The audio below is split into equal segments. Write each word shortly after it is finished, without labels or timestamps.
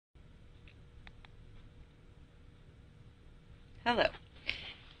Hello.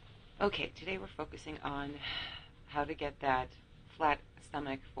 Okay, today we're focusing on how to get that flat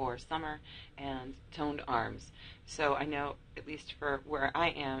stomach for summer and toned arms. So I know, at least for where I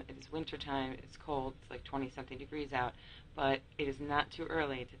am, it is wintertime, it's cold, it's like 20-something degrees out, but it is not too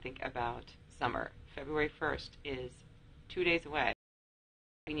early to think about summer. February 1st is 2 days away.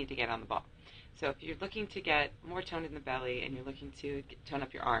 We need to get on the ball. So if you're looking to get more tone in the belly and you're looking to tone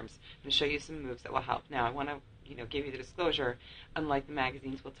up your arms, I'm going to show you some moves that will help. Now, I want to give you the disclosure. Unlike the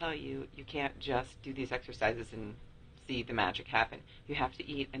magazines will tell you, you can't just do these exercises and see the magic happen. You have to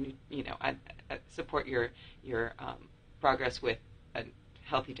eat and support your progress with a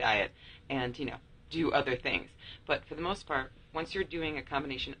healthy diet and do other things. But for the most part, once you're doing a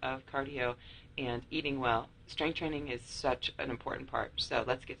combination of cardio and eating well, strength training is such an important part. So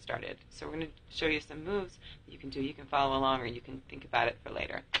let's get started. So we're going to show you some moves that you can do. You can follow along or you can think about it for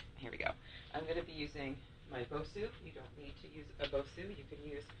later. Here we go. I'm going to be using my BOSU. You don't need to use a BOSU. You can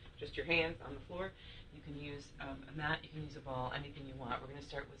use just your hands on the floor. You can use a mat. You can use a ball, anything you want. We're going to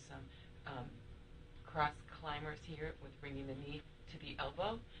start with some cross climbers here with bringing the knee to the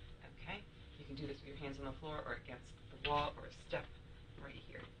elbow. Okay. You can do this with your hands on the floor or against the wall or a step right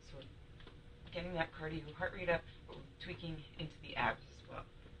here. So we're getting that cardio heart rate up, but we're tweaking into the abs as well.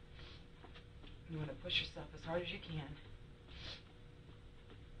 You want to push yourself as hard as you can.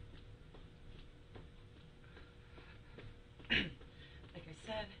 Like I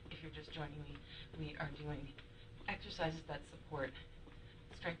said, if you're just joining me, we are doing exercises that support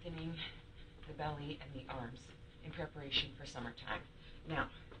strengthening the belly and the arms in preparation for summertime. Now,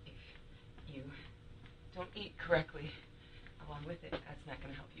 if you don't eat correctly along with it, that's not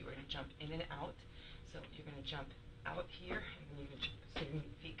going to help you. We're going to jump in and out. So you're going to jump out here, and then you're going to jump, so your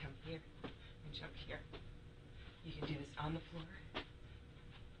feet come here and jump here. You can do this on the floor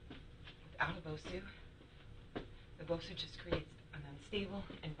without a BOSU. The BOSU just creates an unstable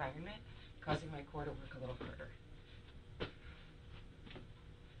environment, causing my core to work a little harder.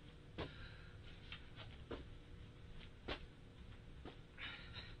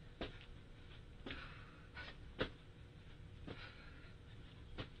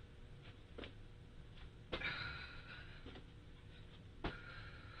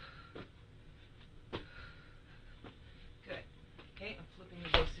 Good. Okay, I'm flipping the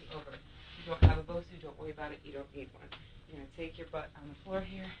BOSU over. If you don't have a BOSU, don't worry about it. You don't need one. You're going to take your butt on the floor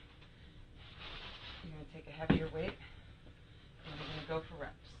here. You're going to take a heavier weight, and we're going to go for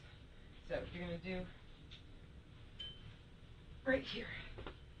reps. So you're going to do right here.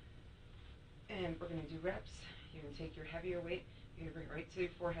 And we're going to do reps. You're going to take your heavier weight. You're going to bring it right to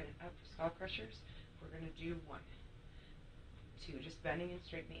your forehead and up, skull crushers. We're going to do 1, 2, just bending and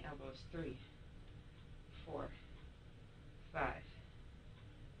straightening the elbows. 3, 4, 5,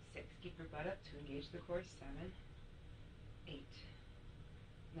 6. Keep your butt up to engage the core. 7, 8,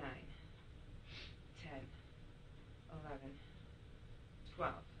 9, 10, 11,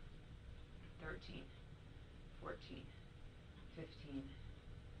 12, 13, 14, 15,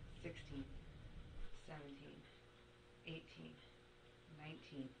 16, 17, 18,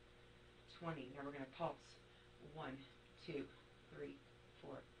 19, 20. Now we're going to pulse. 1, 2, 3,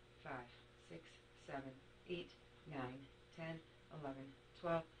 4, 5, 6, 7, 8, 9, 10, 11,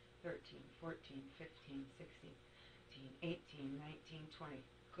 12, 13, 14, 15, 16, 18, 19, 20.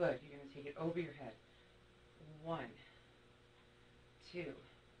 Good. You're going to take it over your head. 1, 2,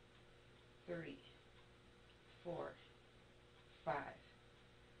 3, 4, 5,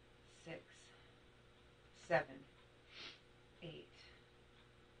 6, 7, 8,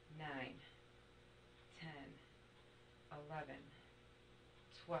 9, 10, 11,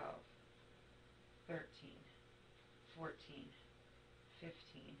 12, 13, 14,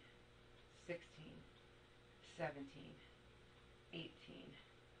 15, 16, 17, 18,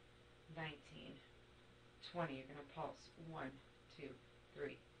 19, 20. You're going to pulse. 1, 2,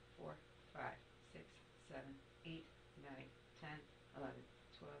 3, 4, 5, 6, 7, 8, 9, 10, 11,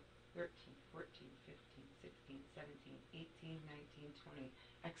 12, 13, 14, 15, 16, 17, 18, 19, 20.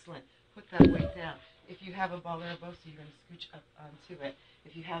 Excellent. Put that weight down. If you have a ball or a BOSU, you're going to scooch up onto it.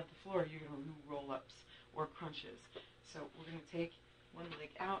 If you have the floor, you're going to do roll-ups or crunches. So we're going to take one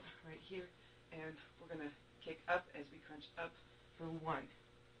leg out right here, and we're going to kick up as we crunch up for 1,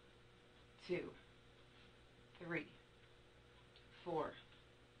 2, 3, 4,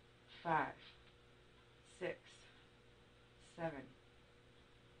 5, 6, 7,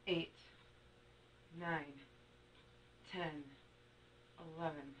 8, 9, 10,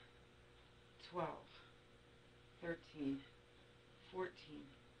 11, 12, 13, 14,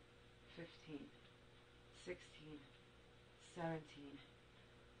 15, 16, 17,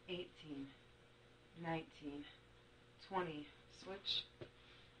 18, 19, 20. switch.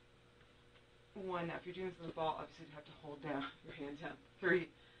 1. Now, if you're doing this with the ball, obviously you have to hold down your hand down. 3,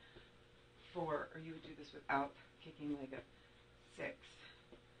 4, or you would do this without kicking like a 6,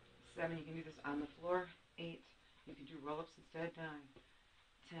 7. You can do this on the floor. 8. You can do roll-ups instead. 9,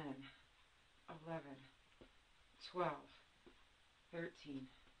 10, 11, 12, 13,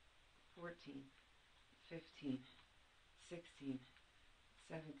 14, 15, 16,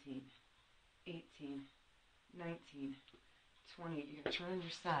 17, 18, 19, 20. You're going to turn on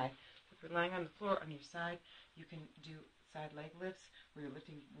your side. If you're lying on the floor on your side, you can do side leg lifts where you're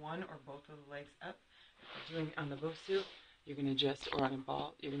lifting one or both of the legs up. If you're doing on the BOSU, you're going to just, or on a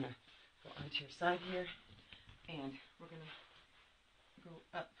ball, you're going to go onto your side here, and we're going to go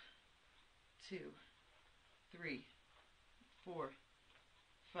up 2, 3, 4,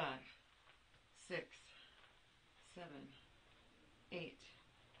 5, 6, 7, 8,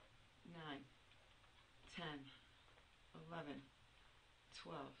 9, 10, 11,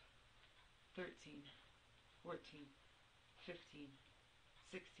 12, 13, 14, 15,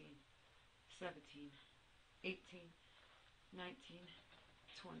 16, 17, 18, 19,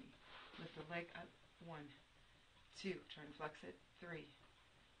 20. Lift the leg up. 1, 2. Try and flex it. 3,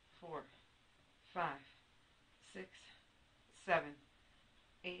 4, 5, 6, 7,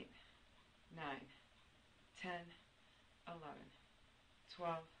 8, 9, 10, 11,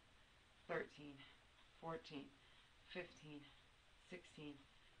 12, 13, 14, 15, 16,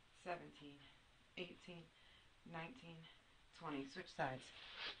 17, 18, 19, 20. Switch sides.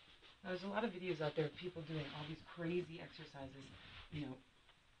 Now, there's a lot of videos out there of people doing all these crazy exercises,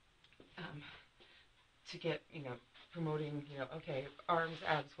 to get, promoting, okay, arms,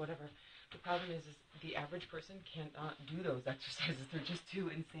 abs, whatever. The problem is the average person cannot do those exercises. They're just too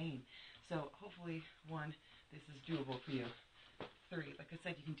insane. So hopefully, 1, this is doable for you. 3, like I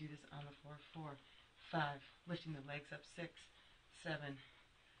said, you can do this on the floor. 4, 5, lifting the legs up. 6, 7,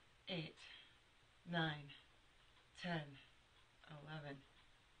 8, 9, 10, 11,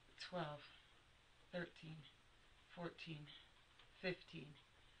 12, 13, 14, 15,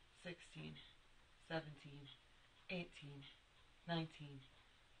 16, 17, 18, 19,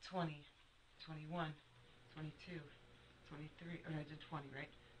 20, 21, 22, 23, or I did 20, right?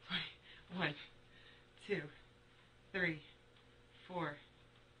 1, 2, 3, 4,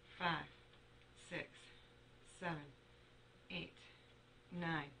 5, 6, 7, 8,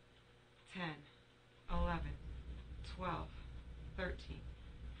 9, 10, 11, 12, 13,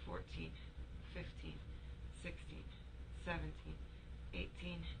 14, 15, 16, 17,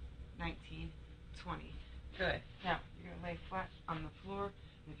 18, 19, 20. Good. Now, you're going to lay flat on the floor.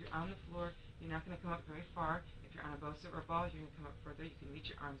 And if you're on the floor, you're not going to come up very far. If you're on a BOSU or a ball, you're going to come up further. You can reach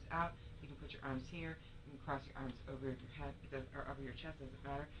your arms out. You can put your arms here. You can cross your arms over your head or over your chest. Doesn't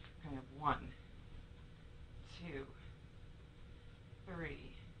matter. Kind of 1, 2, 3,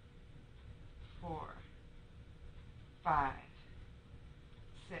 4, 5,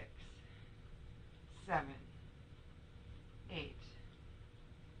 6, 7, 8,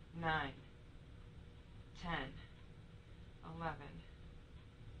 9, 10, 11,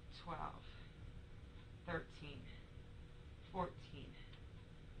 12, 13, 14,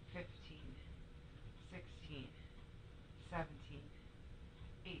 15, 16, 17,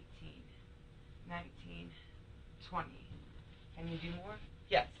 18, 19, 20. Can you do more?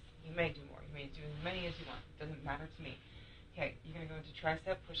 Yes, you may do more. You may do as many as you want. It doesn't matter to me. Okay, you're going to go into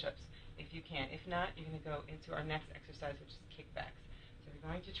tricep push-ups if you can. If not, you're going to go into our next exercise, which is kickbacks. So if you're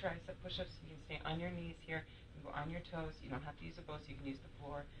going to tricep push-ups, you can stay on your knees here. You can go on your toes. You don't have to use a BOSU. You can use the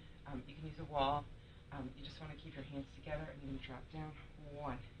floor. You can use a wall. You just want to keep your hands together, and you're going to drop down.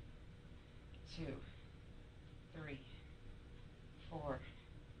 1, 2, 3, 4,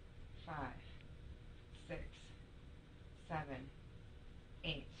 5, 6, 7,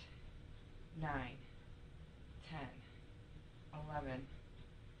 8, 9, 10, 11,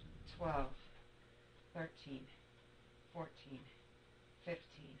 12, 13, 14, 15,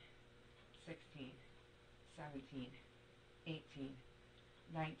 16, 17, 18,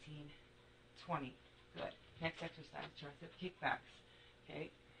 19, 20. Good. Next exercise, tricep kickbacks.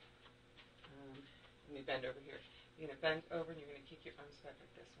 Okay. Let me bend over here. You're going to bend over and you're going to kick your arms back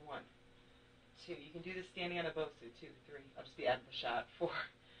like this. 1, 2. You can do this standing on a BOSU. 2, 3. I'll just be adding the shot. 4,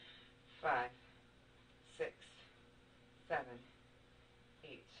 5, 6, 7,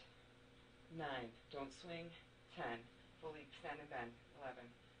 8, 9. Don't swing. 10. Fully extend and bend. 11,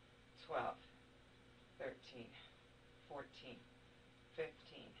 12, 13, 14, 15,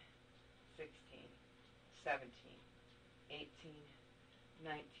 16, 17, 18,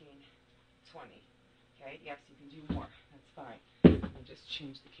 19, 20. Okay, yes, you can do more. That's fine. I'll just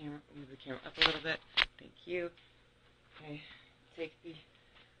change the camera, move the camera up a little bit. Thank you. Okay. Take the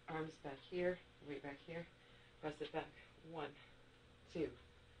arms back here, weight back here, press it back. 1, 2,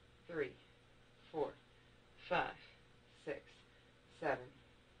 3, 4, 5, 6, 7,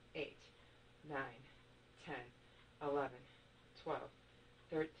 8, 9, 10, 11, 12,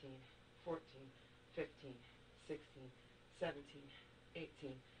 13, 14, 15, 16, 17,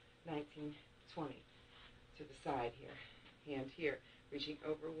 18, 19, 20. To the side here. Hand here, reaching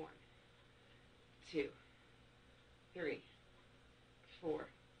over. 1, 2, 3, 4,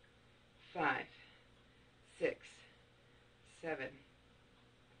 5, 6, 7,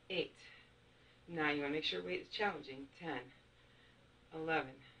 8. Now you want to make sure weight is challenging. 10, 11,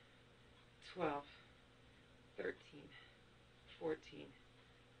 12, 13, 14,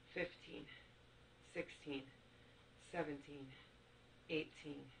 15, 16, 17, 18,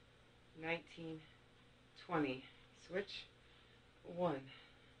 19, 20. Switch. 1,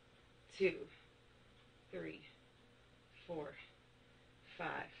 2, 3, 4, 5,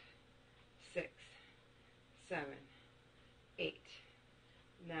 6, 7, 8,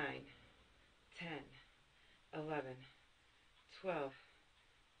 9, 10, 11, 12,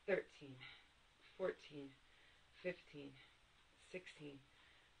 13, 14, 15, 16,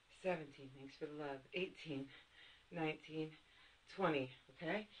 17, thanks for the love, 18, 19, 20,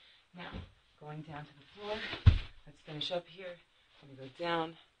 okay? Now, going down to the floor, let's finish up here. I'm going to go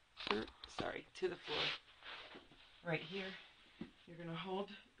down, to the floor. Right here, you're going to hold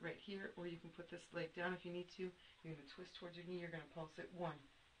right here, or you can put this leg down if you need to. You're going to twist towards your knee. You're going to pulse it. 1,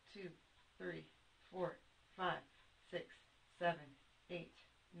 2, 3, 4, 5, 6, 7, 8,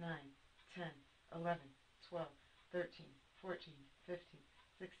 9, 10, 11, 12, 13, 14, 15,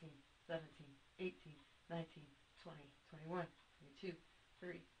 16, 17, 18, 19, 20, 21, 22,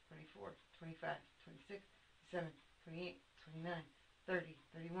 23, 24, 25, 26, 27, 28, 29, 30,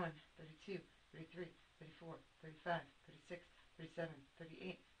 31, 32, 33, 34, 35, 36, 37,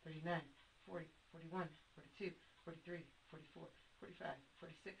 38, 39, 40, 41, 42, 43, 44, 45,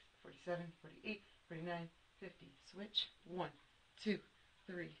 46, 47, 48, 49, 50. Switch. 1, 2,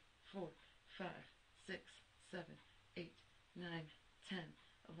 3, 4, 5, 6, 7, 8, 9, 10,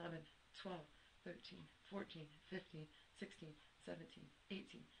 11, 12, 13, 14, 15, 16, 17,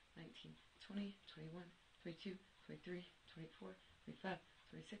 18, 19, 20, 21, 22, 23, 24, 25,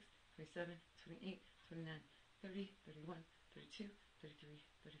 26, 27, 28, 29, 30, 31, 32, 33,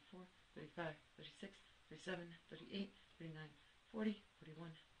 34, 35, 36, 37, 38, 39, 40,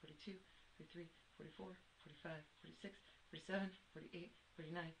 41, 42, 43, 44, 45, 46, 47, 48,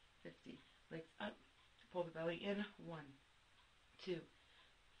 49, 50. Legs up. Pull the belly in. 1, 2,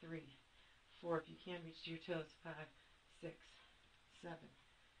 3, 4. If you can, reach to your toes. 5, 6, 7,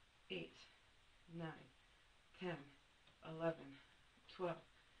 8, 9, 10, 11, 12,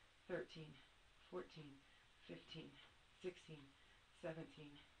 13, 14, 15, 16, 17,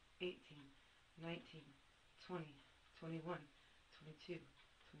 18, 19, 20, 21, 22,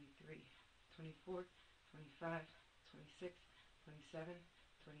 23, 24, 25, 26, 27,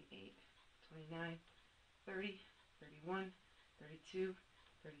 28, 29, 30, 31, 32,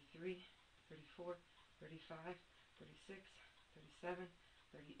 33, 34, 35, 36, 37,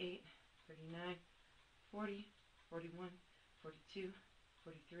 38, 39, 40, 41, 42,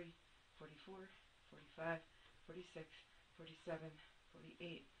 43, 44, 45, 46, 47,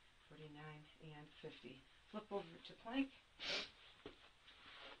 48, 49, and 50. Flip over to plank.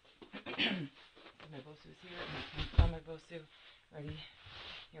 My BOSU is here. I'm on my BOSU. Ready?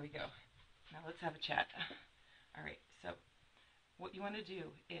 Here we go. Now let's have a chat. All right, so what you want to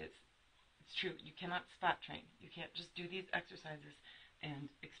do is, it's true, you cannot spot train. You can't just do these exercises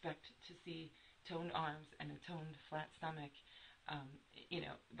and expect to see toned arms and a toned flat stomach,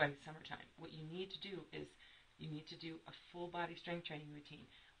 by summertime. What you need to do is you need to do a full body strength training routine.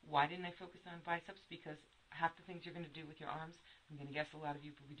 Why didn't I focus on biceps? Because half the things you're going to do with your arms, I'm going to guess a lot of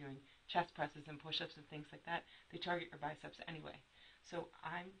you will be doing chest presses and push-ups and things like that. They target your biceps anyway. So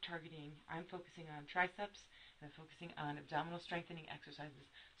I'm focusing on triceps, and I'm focusing on abdominal strengthening exercises.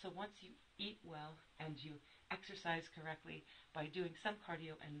 So once you eat well and you exercise correctly by doing some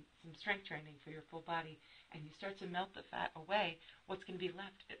cardio and some strength training for your full body, and you start to melt the fat away, what's going to be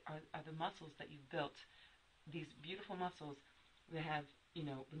left are the muscles that you've built. These beautiful muscles that have,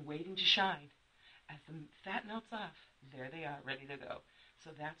 been waiting to shine. As the fat melts off, there they are, ready to go.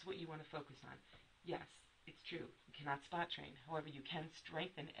 So that's what you want to focus on. Yes, it's true. You cannot spot train. However, you can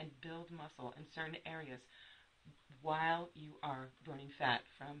strengthen and build muscle in certain areas while you are burning fat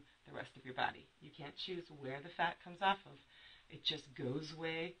from the rest of your body. You can't choose where the fat comes off of. It just goes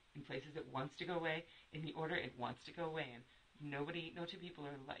away in places it wants to go away, in the order it wants to go away in. No two people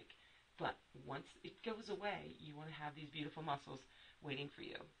are alike. But once it goes away, you want to have these beautiful muscles waiting for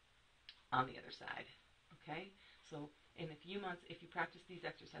you on the other side. Okay? So in a few months, if you practice these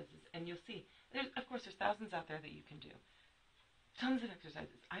exercises, and you'll see, of course, there's thousands out there that you can do. Tons of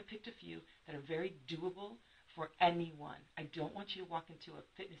exercises. I picked a few that are very doable for anyone. I don't want you to walk into a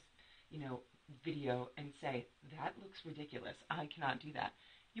fitness, video and say, that looks ridiculous. I cannot do that.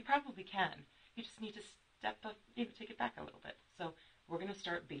 You probably can. You just need to step up, take it back a little bit. So we're going to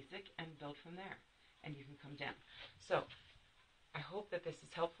start basic and build from there. And you can come down. So I hope that this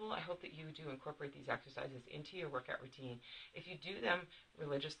is helpful. I hope that you do incorporate these exercises into your workout routine. If you do them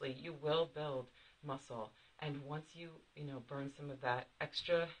religiously, you will build muscle. And once you, burn some of that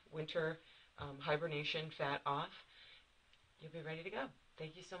extra winter hibernation fat off, you'll be ready to go.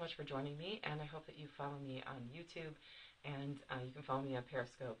 Thank you so much for joining me, and I hope that you follow me on YouTube, and you can follow me on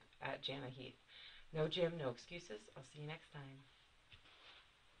Periscope at Jana Heath. No gym, no excuses. I'll see you next time.